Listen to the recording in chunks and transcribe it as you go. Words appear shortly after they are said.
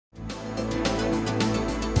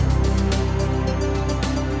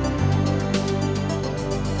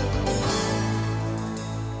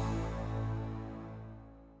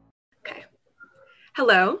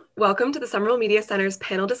Hello, welcome to the Somerville Media Center's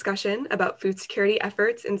panel discussion about food security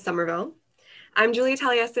efforts in Somerville. I'm Julia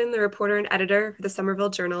Taliesin, the reporter and editor for the Somerville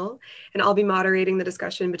Journal, and I'll be moderating the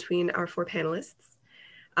discussion between our four panelists.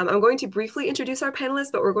 I'm going to briefly introduce our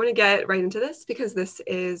panelists, but we're going to get right into this because this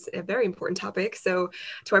is a very important topic. So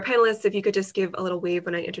to our panelists, if you could just give a little wave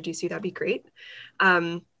when I introduce you, that'd be great.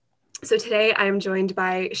 So today I am joined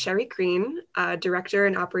by Sherri Green, Director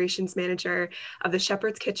and Operations Manager of the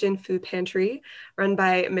Shepherd's Kitchen Food Pantry, run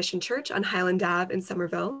by Mission Church on Highland Ave in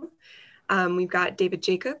Somerville. We've got David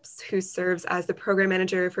Jacobs, who serves as the Program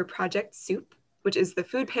Manager for Project Soup, which is the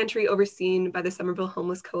food pantry overseen by the Somerville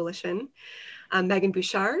Homeless Coalition. Meghan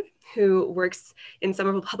Bouchard, who works in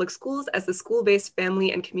Somerville Public Schools as the School-Based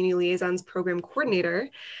Family and Community Liaisons Program Coordinator.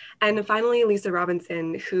 And finally, Lisa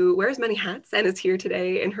Robinson, who wears many hats and is here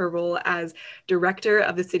today in her role as Director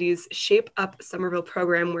of the city's Shape Up Somerville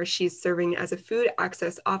program, where she's serving as a food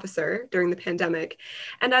access officer during the pandemic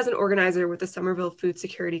and as an organizer with the Somerville Food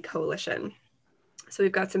Security Coalition. So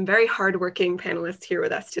we've got some very hardworking panelists here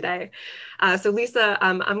with us today. So Lisa,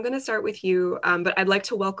 I'm going to start with you, but I'd like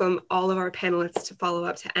to welcome all of our panelists to follow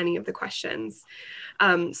up to any of the questions.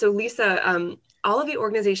 So Lisa, all of the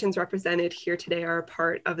organizations represented here today are a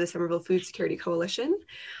part of the Somerville Food Security Coalition,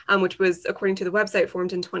 which was, according to the website,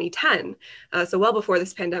 formed in 2010, so well before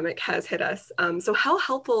this pandemic has hit us. So how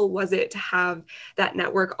helpful was it to have that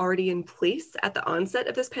network already in place at the onset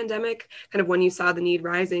of this pandemic, kind of when you saw the need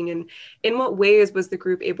rising, and in what ways was the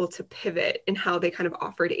group able to pivot in how they kind of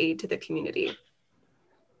offered aid to the community?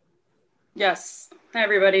 Yes, hi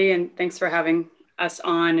everybody, and thanks for having us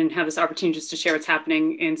on and have this opportunity just to share what's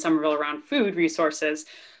happening in Somerville around food resources.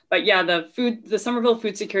 But yeah, the Somerville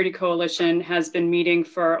Food Security Coalition has been meeting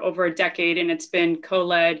for over a decade, and it's been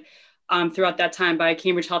co-led throughout that time by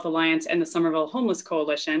Cambridge Health Alliance and the Somerville Homeless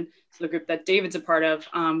Coalition, so the group that David's a part of,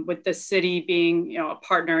 with the city being a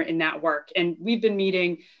partner in that work. And we've been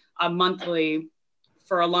meeting monthly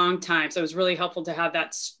for a long time. So it was really helpful to have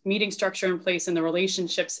that meeting structure in place and the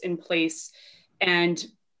relationships in place. And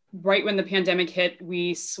right when the pandemic hit,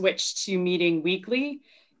 we switched to meeting weekly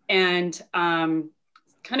and kind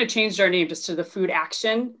of changed our name just to the Food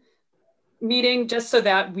Action meeting, just so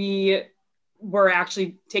that we were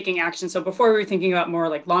actually taking action. So before we were thinking about more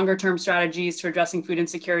like longer term strategies to addressing food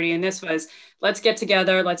insecurity. And this was, let's get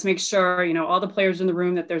together, let's make sure, all the players in the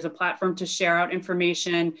room, that there's a platform to share out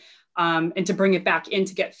information and to bring it back in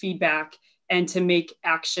to get feedback and to make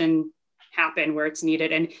action happen where it's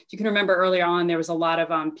needed. And you can remember earlier on, there was a lot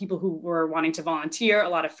of people who were wanting to volunteer, a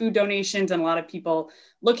lot of food donations, and a lot of people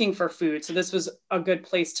looking for food. So this was a good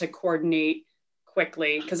place to coordinate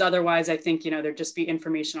quickly, because otherwise I think, there'd just be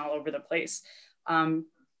information all over the place. And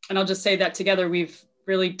I'll just say that together, we've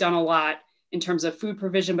really done a lot in terms of food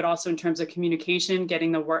provision, but also in terms of communication,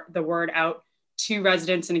 getting the word out to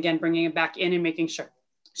residents, and again, bringing it back in and making sure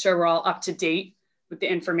we're all up to date with the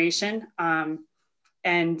information.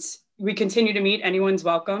 And we continue to meet. Anyone's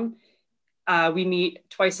welcome. We meet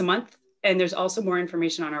twice a month, and there's also more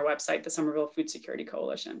information on our website, the Somerville Food Security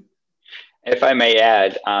Coalition. If I may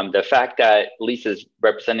add, the fact that Lisa's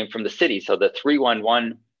representing from the city, so the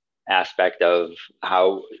 311 aspect of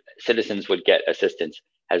how citizens would get assistance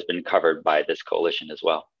has been covered by this coalition as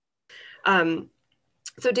well.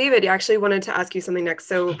 So David, I actually wanted to ask you something next.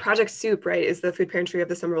 So Project Soup, right, is the food pantry of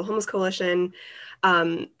the Somerville Homeless Coalition.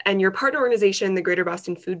 And your partner organization, the Greater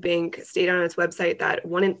Boston Food Bank, stated on its website that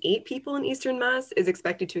 1 in 8 people in Eastern Mass is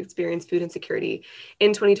expected to experience food insecurity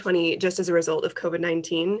in 2020, just as a result of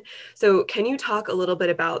COVID-19. So can you talk a little bit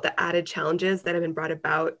about the added challenges that have been brought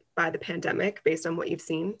about by the pandemic based on what you've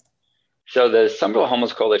seen? So the Somerville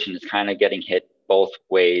Homeless Coalition is kind of getting hit both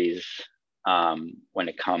ways when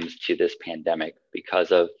it comes to this pandemic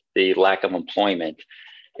because of the lack of employment.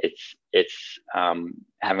 It's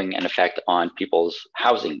having an effect on people's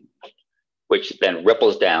housing, which then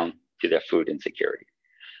ripples down to their food insecurity.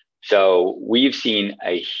 So we've seen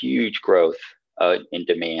a huge growth in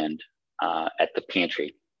demand at the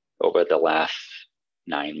pantry over the last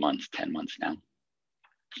 9 months, 10 months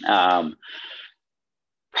now.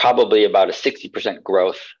 Probably about a 60%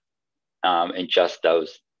 growth in just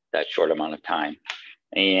that short amount of time,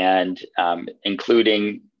 and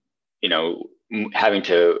including, having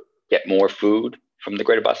to get more food from the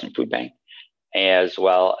Greater Boston Food Bank, as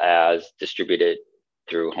well as distribute it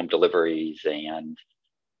through home deliveries and,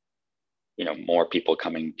 more people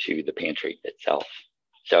coming to the pantry itself.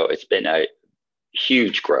 So it's been a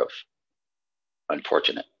huge growth,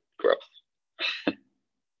 unfortunate growth.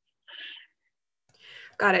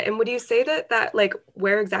 Got it. And would you say that like,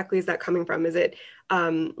 where exactly is that coming from? Is it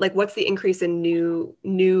like, what's the increase in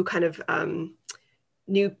new kind of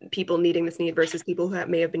new people needing this need versus people who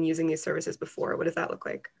may have been using these services before? What does that look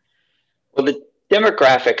like? Well, the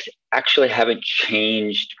demographics actually haven't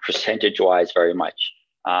changed percentage-wise very much.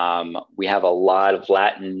 We have a lot of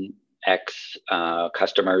Latinx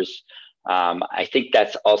customers. I think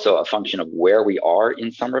that's also a function of where we are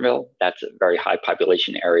in Somerville. That's a very high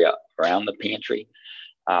population area around the pantry.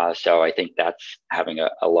 So I think that's having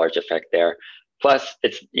a large effect there. Plus,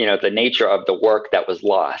 it's, the nature of the work that was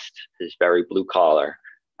lost is very blue collar.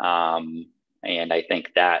 And I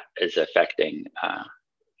think that is affecting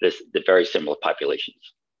the very similar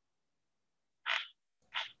populations.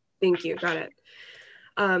 Thank you, got it.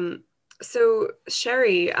 So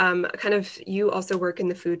Sherri, kind of you also work in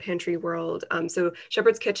the food pantry world. So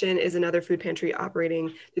Shepherd's Kitchen is another food pantry operating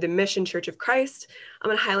through the Mission Church of Christ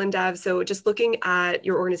in Highland Ave. So just looking at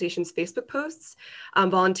your organization's Facebook posts,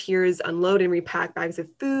 volunteers unload and repack bags of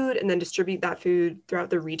food and then distribute that food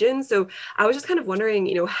throughout the region. So I was just kind of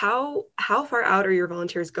wondering, how far out are your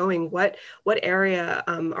volunteers going? What area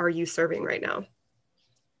are you serving right now?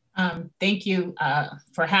 Thank you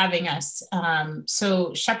for having us.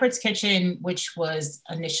 So Shepherd's Kitchen, which was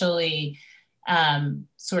initially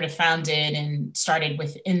sort of founded and started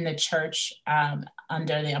within the church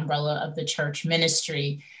under the umbrella of the church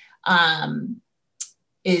ministry, has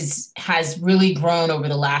really grown over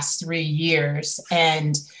the last 3 years.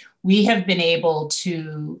 And we have been able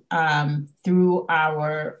to, through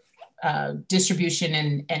our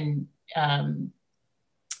distribution and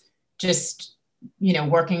just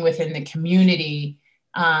working within the community,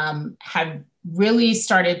 have really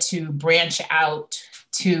started to branch out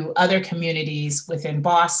to other communities within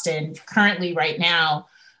Boston. Currently, right now,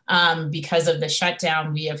 because of the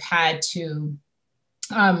shutdown, we have had to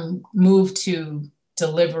move to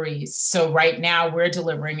deliveries. So right now we're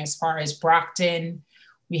delivering as far as Brockton.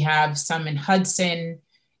 We have some in Hudson.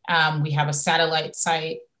 We have a satellite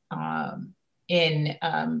site in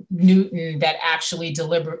Newton that actually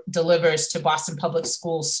delivers to Boston Public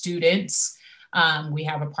Schools students. We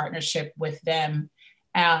have a partnership with them.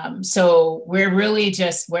 So we're really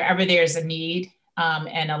just wherever there's a need.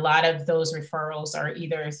 And a lot of those referrals are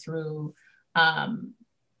either through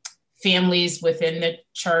families within the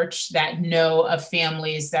church that know of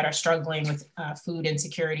families that are struggling with food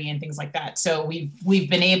insecurity and things like that. So we've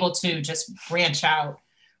been able to just branch out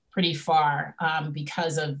pretty far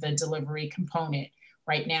because of the delivery component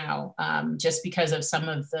right now, just because of some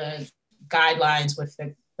of the guidelines with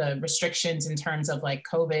the restrictions in terms of like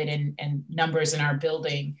COVID and numbers in our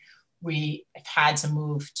building. We have had to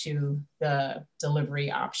move to the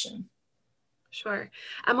delivery option. Sure.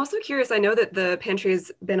 I'm also curious, I know that the pantry has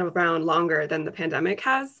been around longer than the pandemic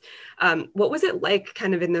has. What was it like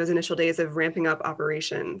kind of in those initial days of ramping up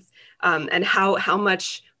operations? And how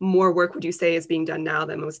much more work would you say is being done now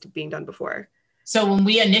than was being done before? So when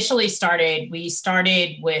we initially started, we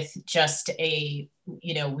started with just we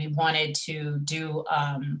wanted to do,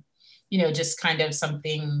 just kind of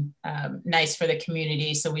something nice for the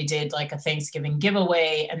community. So we did like a Thanksgiving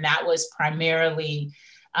giveaway, and that was primarily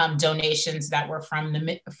donations that were from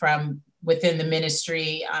within the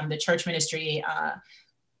ministry, the church ministry.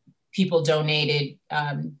 People donated,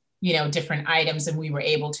 different items, and we were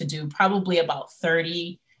able to do probably about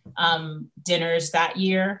 30 dinners that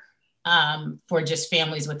year for just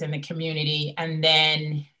families within the community. And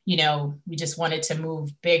then, we just wanted to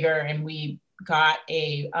move bigger, and we got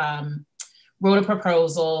wrote a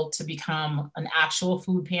proposal to become an actual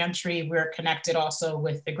food pantry. We're connected also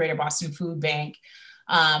with the Greater Boston Food Bank.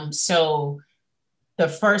 So the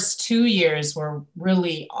first 2 years were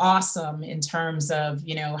really awesome in terms of,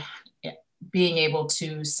 being able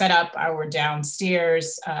to set up our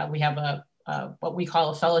downstairs. We have what we call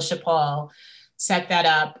a fellowship hall, set that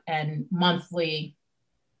up, and monthly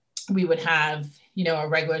we would have, a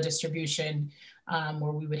regular distribution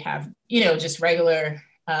where we would have, just regular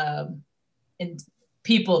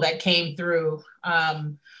people that came through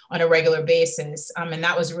on a regular basis. And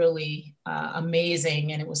that was really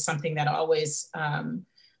amazing. And it was something that I always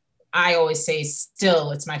say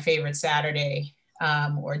still, it's my favorite Saturday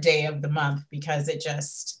or day of the month, because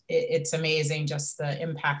it's amazing just the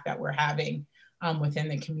impact that we're having within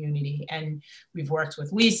the community. And we've worked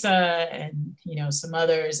with Lisa and, some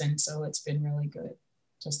others. And so it's been really good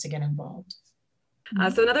just to get involved.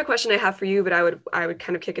 So another question I have for you, but I would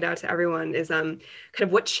kind of kick it out to everyone, is kind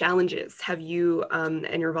of what challenges have you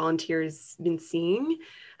and your volunteers been seeing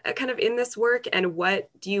kind of in this work, and what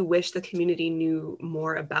do you wish the community knew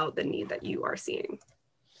more about the need that you are seeing?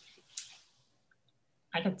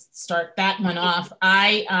 I could start that one off.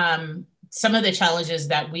 Some of the challenges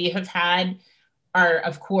that we have had are,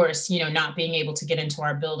 of course, not being able to get into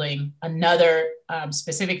our building. Another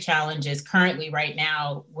specific challenges currently right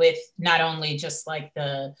now with not only just like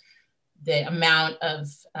the amount of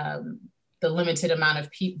the limited amount of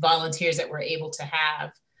volunteers that we're able to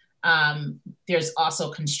have. There's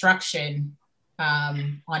also construction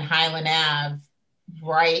on Highland Ave,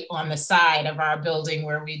 right on the side of our building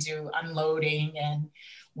where we do unloading and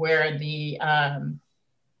where the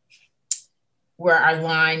where our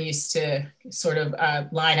line used to sort of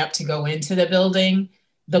line up to go into the building.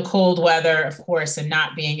 The cold weather, of course, and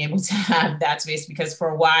not being able to have that space, because for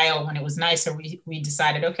a while when it was nicer, we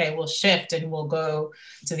decided, okay, we'll shift and we'll go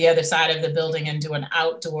to the other side of the building and do an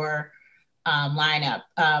outdoor lineup.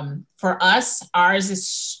 For us, ours is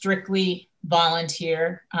strictly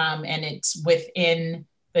volunteer, and it's within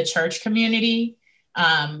the church community.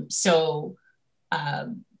 So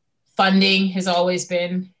funding has always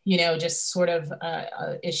been, just sort of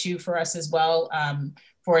a issue for us as well.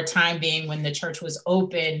 For a time being, when the church was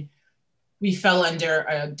open, we fell under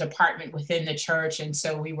a department within the church. And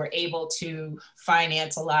so we were able to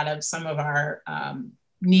finance a lot of some of our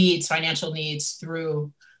financial needs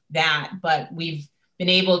through that. But we've been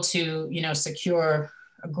able to, secure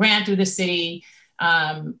a grant through the city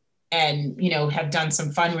and, have done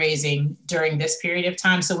some fundraising during this period of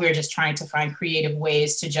time. So we're just trying to find creative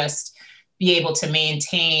ways to just be able to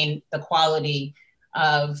maintain the quality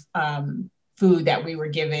of food that we were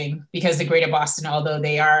giving, because the Greater Boston, although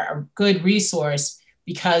they are a good resource,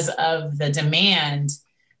 because of the demand,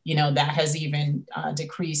 that has even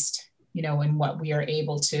decreased, in what we are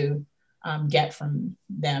able to get from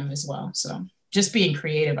them as well. So just being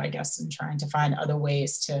creative, I guess, and trying to find other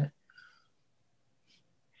ways to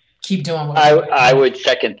keep doing what I would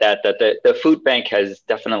second that the food bank has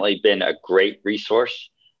definitely been a great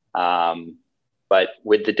resource. But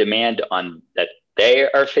with the demand on that they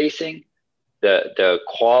are facing, the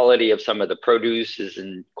quality of some of the produce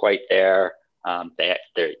isn't quite there. They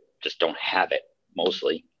just don't have it,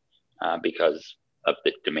 mostly because of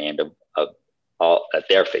the demand of all that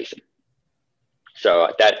they're facing.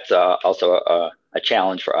 So that's also a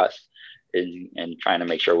challenge for us in trying to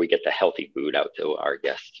make sure we get the healthy food out to our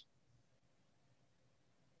guests.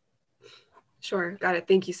 Sure, got it.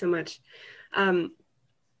 Thank you so much.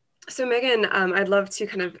 So Meghan, I'd love to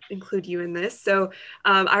kind of include you in this. So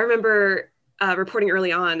I remember reporting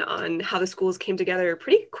early on how the schools came together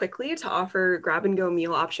pretty quickly to offer grab-and-go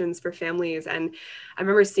meal options for families. And I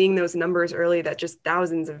remember seeing those numbers early that just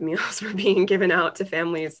thousands of meals were being given out to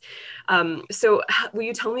families. So will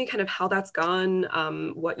you tell me kind of how that's gone,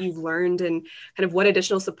 what you've learned, and kind of what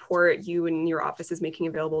additional support you and your office is making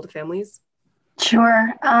available to families?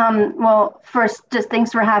 Sure. Well, first, just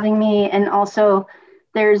thanks for having me. And also,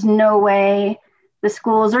 there's no way the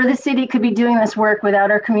schools or the city could be doing this work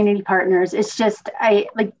without our community partners. It's just,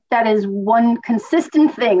 that is one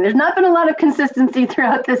consistent thing. There's not been a lot of consistency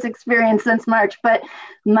throughout this experience since March, but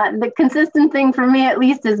the consistent thing for me, at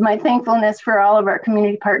least, is my thankfulness for all of our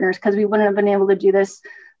community partners, because we wouldn't have been able to do this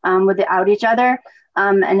without each other.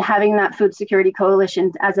 And having that Food Security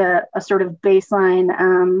Coalition as a sort of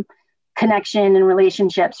baseline connection and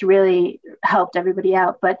relationships really helped everybody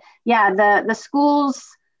out. But yeah, the schools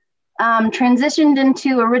transitioned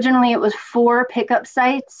into, originally it was 4 pickup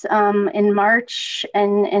sites in March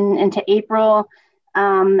and into April.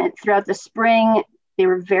 Throughout the spring, they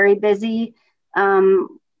were very busy.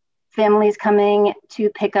 Families coming to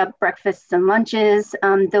pick up breakfasts and lunches.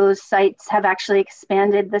 Those sites have actually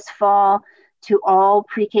expanded this fall to all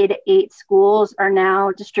pre-K to 8 schools are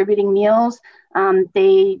now distributing meals.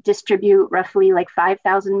 They distribute roughly like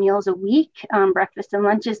 5,000 meals a week, breakfast and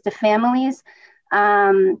lunches to families.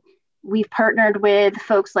 We've partnered with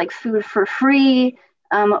folks like Food for Free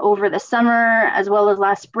over the summer, as well as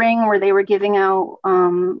last spring, where they were giving out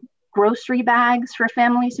grocery bags for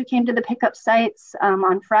families who came to the pickup sites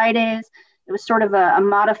on Fridays. It was sort of a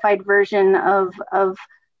modified version of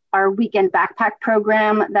our weekend backpack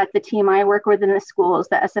program that the team I work with in the schools,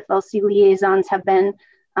 the SFLC Liaisons, have been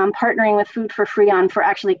partnering with Food for Free on for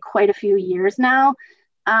actually quite a few years now.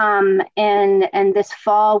 And this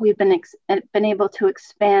fall, we've been able to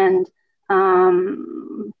expand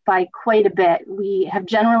by quite a bit. We have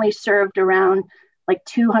generally served around like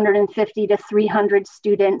 250 to 300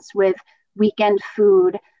 students with weekend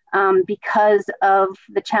food because of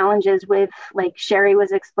the challenges with, like Sherri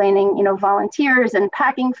was explaining, volunteers and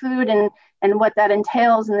packing food and what that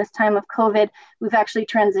entails in this time of COVID. We've actually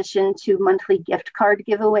transitioned to monthly gift card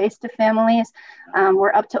giveaways to families.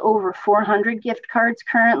 We're up to over 400 gift cards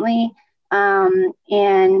currently,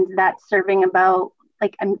 and that's serving about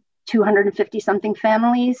 250 something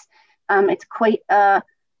families. It's quite a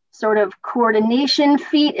sort of coordination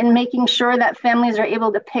feat in making sure that families are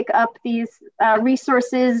able to pick up these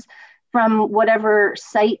resources from whatever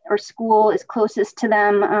site or school is closest to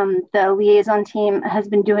them. The liaison team has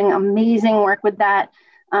been doing amazing work with that.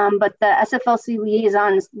 But the SFLC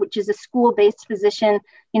liaisons, which is a school-based position,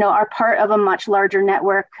 are part of a much larger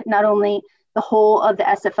network, not only the whole of the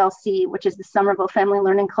SFLC, which is the Somerville Family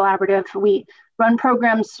Learning Collaborative. We run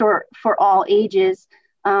programs for all ages.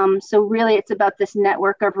 So really it's about this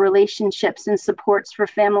network of relationships and supports for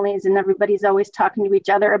families, and everybody's always talking to each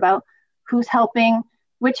other about who's helping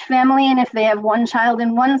which family, and if they have one child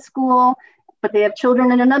in one school, but they have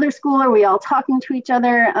children in another school, are we all talking to each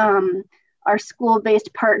other? Our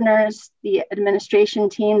school-based partners, the administration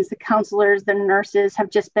teams, the counselors, the nurses have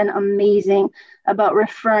just been amazing about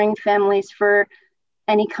referring families for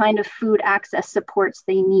any kind of food access supports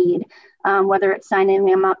they need, whether it's signing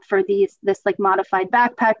them up for this like modified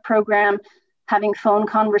backpack program, having phone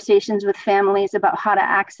conversations with families about how to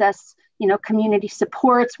access, community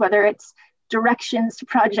supports, whether it's directions to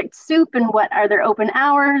Project Soup and what are their open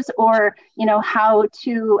hours, or, how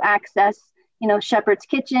to access, Shepherd's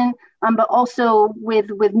Kitchen, but also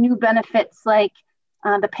with new benefits like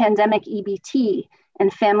the pandemic EBT,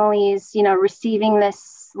 and families, receiving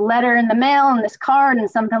this letter in the mail and this card,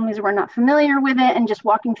 and some families were not familiar with it, and just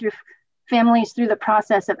walking through families through the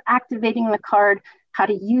process of activating the card, how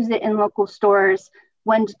to use it in local stores,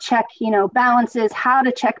 when to check, balances, how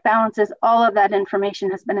to check balances. All of that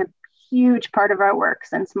information has been a huge part of our work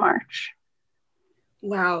since March.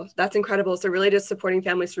 Wow, that's incredible. So really just supporting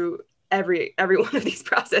families through every one of these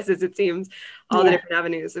processes, it seems, all the different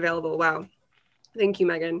avenues available. Wow. Thank you,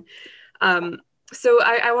 Meghan. So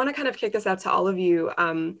I want to kind of kick this out to all of you.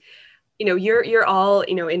 You're all,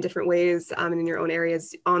 in different ways and in your own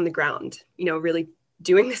areas on the ground, really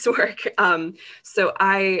doing this work. So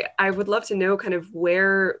I would love to know kind of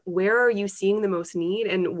where are you seeing the most need,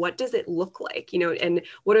 and what does it look like, and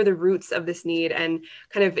what are the roots of this need, and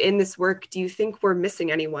kind of in this work, do you think we're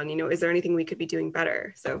missing anyone? Is there anything we could be doing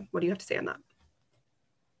better? So what do you have to say on that?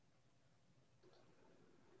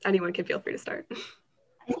 Anyone can feel free to start.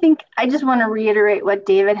 I think I just want to reiterate what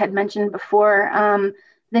David had mentioned before.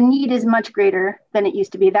 The need is much greater than it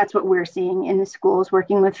used to be. That's what we're seeing in the schools,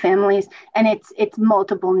 working with families, and it's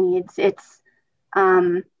multiple needs. It's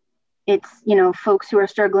folks who are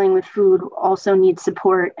struggling with food also need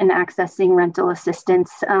support and accessing rental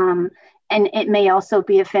assistance. And it may also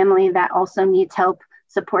be a family that also needs help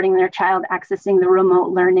supporting their child accessing the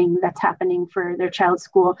remote learning that's happening for their child's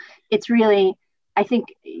school. It's really, I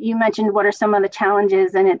think you mentioned what are some of the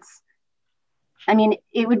challenges, and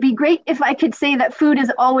it would be great if I could say that food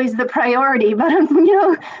is always the priority, but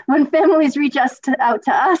when families reach out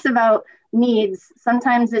to us about needs,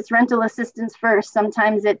 sometimes it's rental assistance first.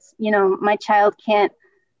 Sometimes it's, my child can't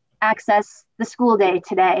access the school day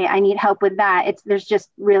today. I need help with that. There's just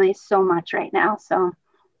really so much right now. So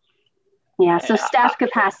yeah, so staff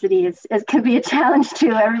capacity could be a challenge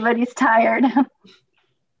too. Everybody's tired.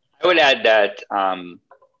 I would add that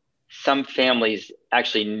some families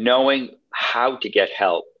actually knowing how to get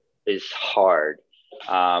help is hard.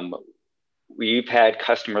 We've had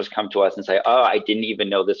customers come to us and say, oh, I didn't even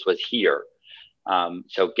know this was here.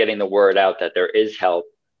 So getting the word out that there is help,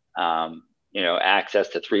 access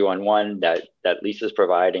to 311 that Lisa's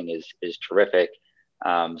providing is terrific.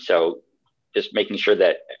 So just making sure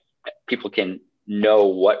that people can know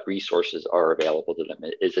what resources are available to them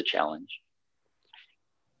is a challenge.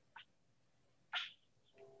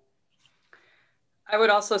 I would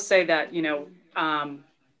also say that,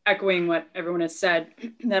 echoing what everyone has said,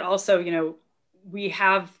 that also, we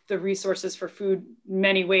have the resources for food in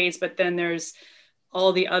many ways, but then there's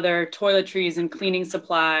all the other toiletries and cleaning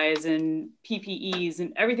supplies and PPEs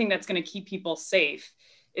and everything that's going to keep people safe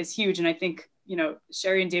is huge. And I think,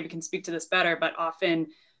 Sherri and David can speak to this better, but often,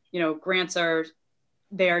 grants are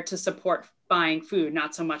there to support buying food,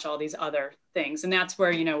 not so much all these other things. And that's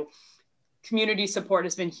where, community support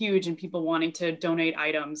has been huge, and people wanting to donate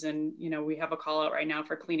items. And, we have a call out right now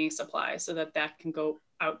for cleaning supplies so that can go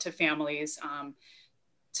out to families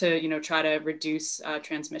to, try to reduce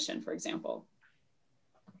transmission, for example.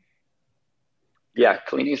 Yeah,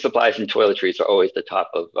 cleaning supplies and toiletries are always the top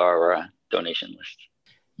of our donation list.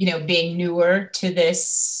 Being newer to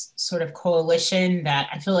this sort of coalition, that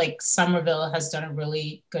I feel like Somerville has done a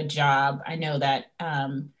really good job. I know that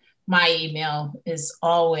my email is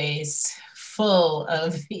always full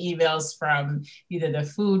of emails from either the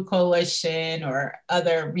Food Coalition or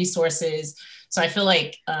other resources. So I feel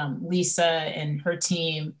like Lisa and her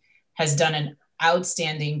team has done an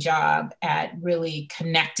outstanding job at really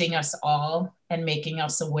connecting us all and making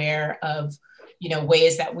us aware of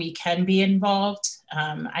ways that we can be involved.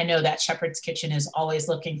 I know that Shepherd's Kitchen is always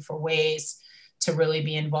looking for ways to really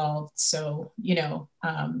be involved. So,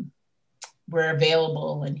 we're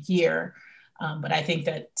available and here. But I think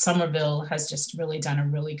that Somerville has just really done a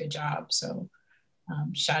really good job. So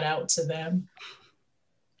shout out to them.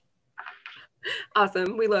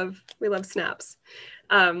 Awesome. We love snaps.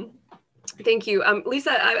 Thank you.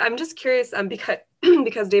 Lisa, I'm just curious,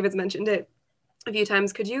 because David's mentioned it a few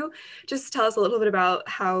times, could you just tell us a little bit about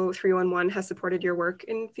how 311 has supported your work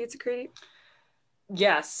in food security?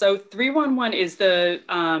 Yes, so 311 is the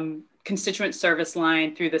constituent service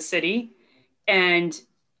line through the city. And,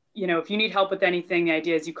 if you need help with anything, the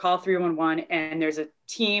idea is you call 311 and there's a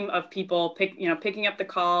team of people picking up the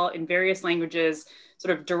call in various languages,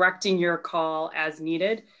 sort of directing your call as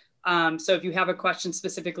needed. So if you have a question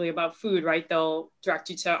specifically about food, right, they'll direct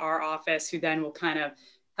you to our office, who then will kind of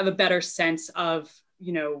have a better sense of,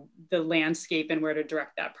 the landscape and where to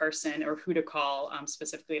direct that person or who to call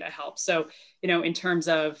specifically to help. So, in terms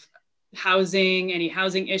of housing, any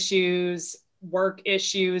housing issues, work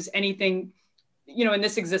issues, anything, and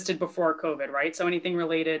this existed before COVID, right? So anything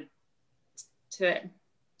related to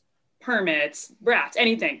permits, brats,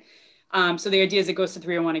 anything. So the idea is it goes to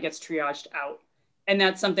 301, it gets triaged out. And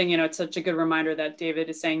that's something, it's such a good reminder that David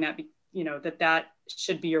is saying that, that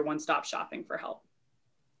should be your one-stop shopping for help.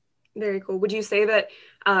 Very cool. Would you say that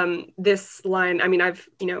this line, I mean, I've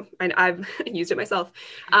used it myself.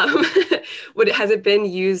 Has it been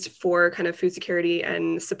used for kind of food security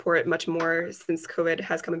and support much more since COVID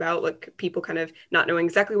has come about? Like people kind of not knowing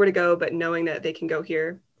exactly where to go, but knowing that they can go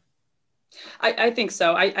here? I think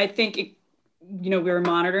so. I think, we were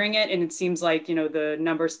monitoring it and it seems like, the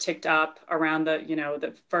numbers ticked up around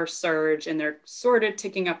the first surge and they're sort of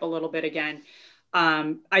ticking up a little bit again.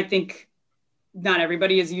 I think not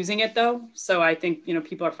everybody is using it though. So I think,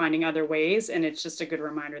 people are finding other ways and it's just a good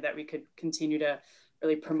reminder that we could continue to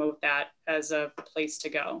really promote that as a place to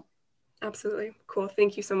go. Absolutely. Cool.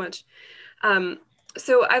 Thank you so much.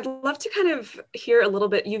 So I'd love to kind of hear a little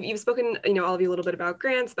bit, you've spoken, all of you a little bit about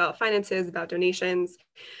grants, about finances, about donations.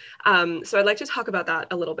 So I'd like to talk about that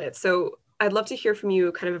a little bit. So I'd love to hear from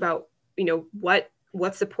you kind of about,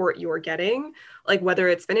 what support you're getting, like whether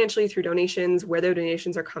it's financially through donations, where the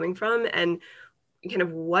donations are coming from, and kind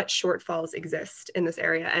of what shortfalls exist in this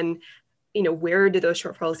area, and where do those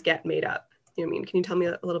shortfalls get made up? Can you tell me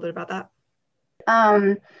a little bit about that?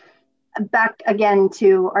 Back again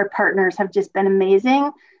to our partners have just been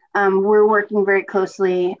amazing. We're working very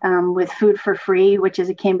closely with Food for Free, which is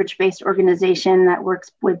a Cambridge-based organization that works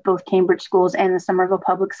with both Cambridge schools and the Somerville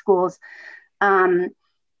Public Schools.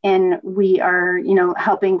 And we are,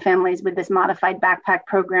 helping families with this modified backpack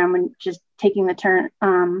program and just taking the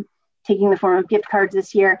form of gift cards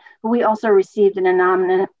this year. But we also received an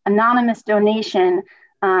anonymous donation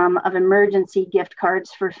of emergency gift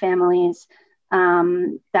cards for families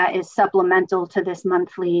that is supplemental to this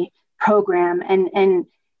monthly program. And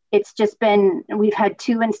it's just been, we've had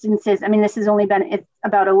two instances. I mean, this has only been, it's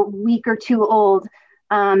about a week or two old.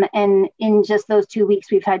 And in just those 2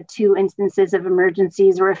 weeks, we've had two instances of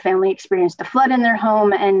emergencies where a family experienced a flood in their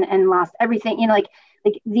home and lost everything. Like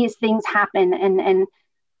these things happen. And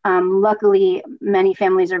luckily, many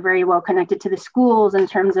families are very well connected to the schools in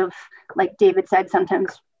terms of, like David said,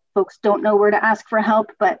 sometimes folks don't know where to ask for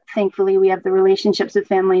help, but thankfully we have the relationships with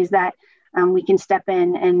families that we can step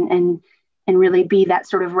in and really be that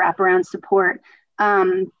sort of wraparound support.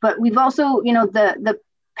 But we've also, the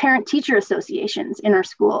parent-teacher associations in our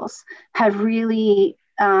schools have really,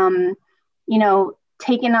 taken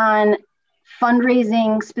on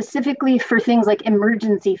fundraising specifically for things like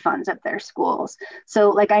emergency funds at their schools. So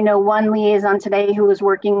like I know one liaison today who was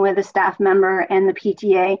working with a staff member and the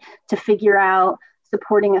PTA to figure out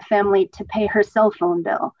supporting a family to pay her cell phone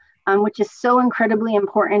bill, which is so incredibly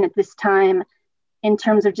important at this time in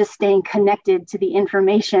terms of just staying connected to the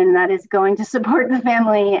information that is going to support the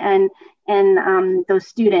family and those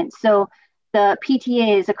students. So the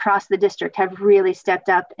PTAs across the district have really stepped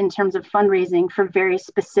up in terms of fundraising for very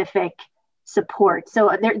specific support.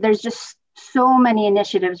 So there's just so many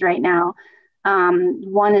initiatives right now.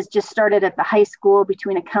 One is just started at the high school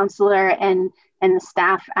between a counselor and the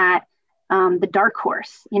staff at the Dark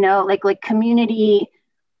Horse, like community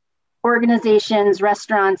organizations,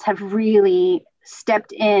 restaurants have really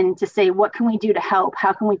stepped in to say, what can we do to help?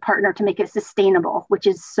 How can we partner to make it sustainable, which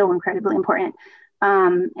is so incredibly important.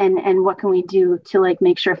 And what can we do to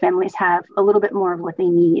make sure families have a little bit more of what they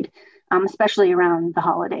need, especially around the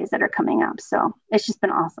holidays that are coming up. So it's just been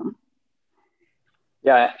awesome.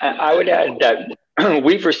 Yeah, I would add that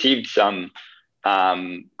we've received some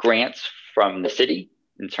grants from the city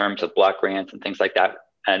in terms of block grants and things like that.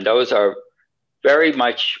 And those are very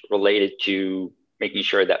much related to making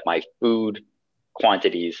sure that my food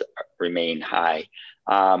quantities remain high.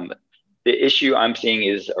 The issue I'm seeing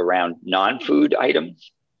is around non-food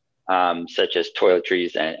items, such as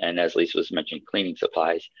toiletries and as Lisa was mentioning, cleaning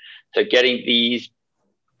supplies. So getting these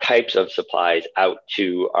types of supplies out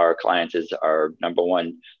to our clients is our number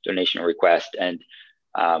one donation request. And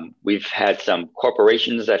we've had some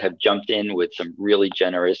corporations that have jumped in with some really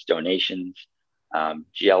generous donations.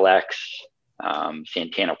 GLX,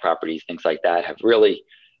 Santana Properties, things like that have really,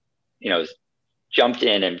 jumped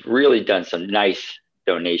in and really done some nice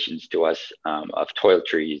donations to us of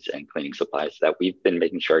toiletries and cleaning supplies that we've been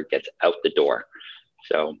making sure it gets out the door.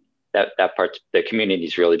 So that part, the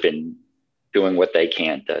community's really been doing what they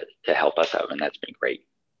can to help us out, and that's been great.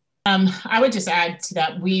 I would just add to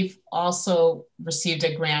that, we've also received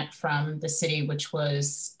a grant from the city, which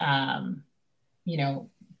was,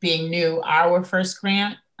 being new, our first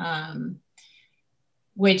grant,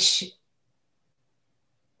 which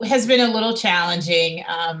has been a little challenging,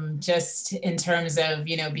 just in terms of,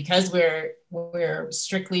 because we're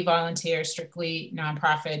strictly volunteer, strictly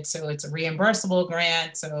nonprofit, so it's a reimbursable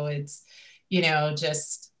grant. So it's,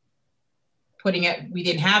 just putting it, we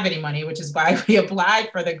didn't have any money, which is why we applied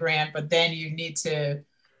for the grant, but then you need to,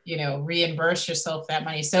 reimburse yourself that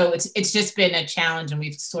money. So it's just been a challenge, and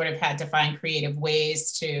we've sort of had to find creative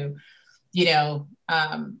ways to,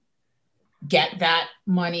 get that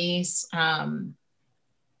monies.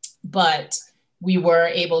 But we were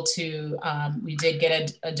able to, we did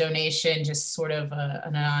get a donation, just sort of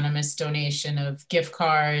an anonymous donation of gift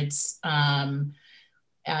cards. And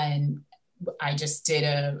I just did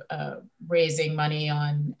a raising money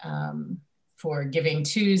on, for Giving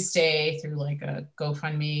Tuesday through like a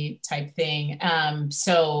GoFundMe type thing.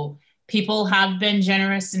 So people have been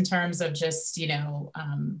generous in terms of just,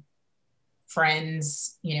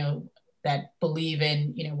 friends, that believe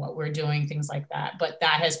in, what we're doing, things like that. But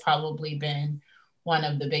that has probably been one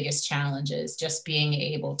of the biggest challenges, just being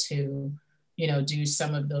able to, do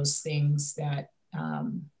some of those things that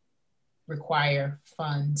require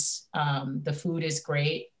funds. The food is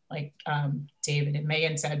great, like David and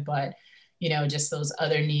Meghan said, but, just those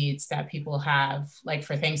other needs that people have, like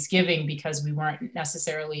for Thanksgiving, because we weren't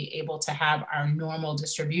necessarily able to have our normal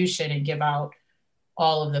distribution and give out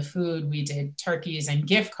all of the food. We did turkeys and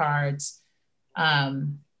gift cards,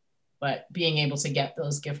 but being able to get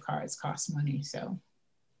those gift cards costs money. So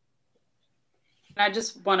I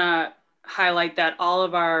just want to highlight that all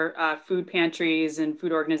of our food pantries and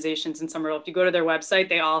food organizations in Somerville, if you go to their website,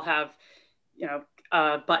 they all have,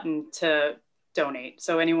 a button to donate.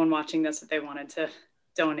 So anyone watching this, if they wanted to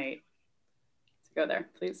donate, go there,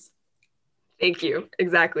 please. Thank you.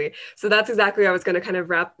 Exactly. So that's exactly, I was going to kind of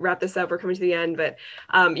wrap this up. We're coming to the end, but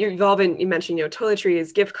you mentioned,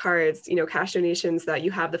 toiletries, gift cards, cash donations, that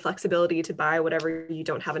you have the flexibility to buy whatever you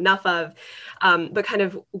don't have enough of. But kind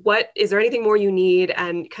of is there anything more you need?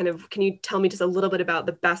 And kind of, can you tell me just a little bit about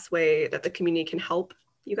the best way that the community can help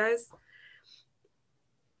you guys?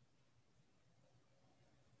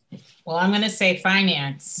 Well, I'm going to say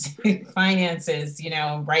finances,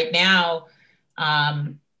 right now,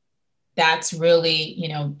 that's really,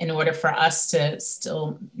 in order for us to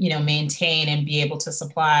still, maintain and be able to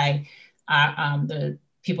supply the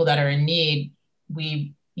people that are in need,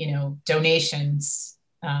 donations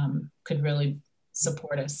could really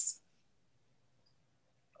support us.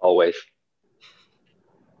 Always.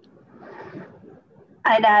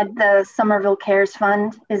 I'd add the Somerville Cares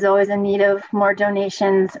Fund is always in need of more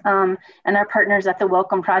donations. And our partners at the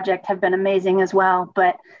Welcome Project have been amazing as well,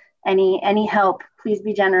 but any help, please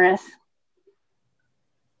be generous.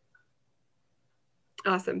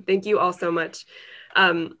 Awesome. Thank you all so much.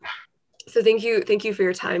 So thank you for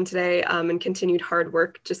your time today and continued hard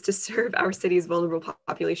work just to serve our city's vulnerable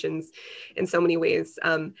populations in so many ways.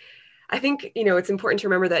 I think, it's important to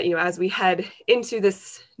remember that, as we head into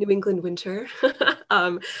this New England winter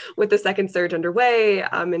with the second surge underway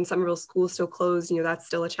and Somerville schools still closed, that's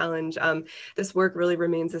still a challenge. This work really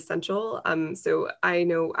remains essential. So I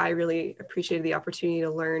know I really appreciated the opportunity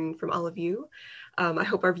to learn from all of you. I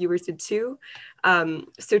hope our viewers did too.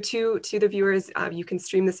 So to the viewers, you can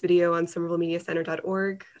stream this video on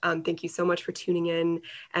somervillemediacenter.org. Thank you so much for tuning in,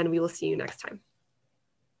 and we will see you next time.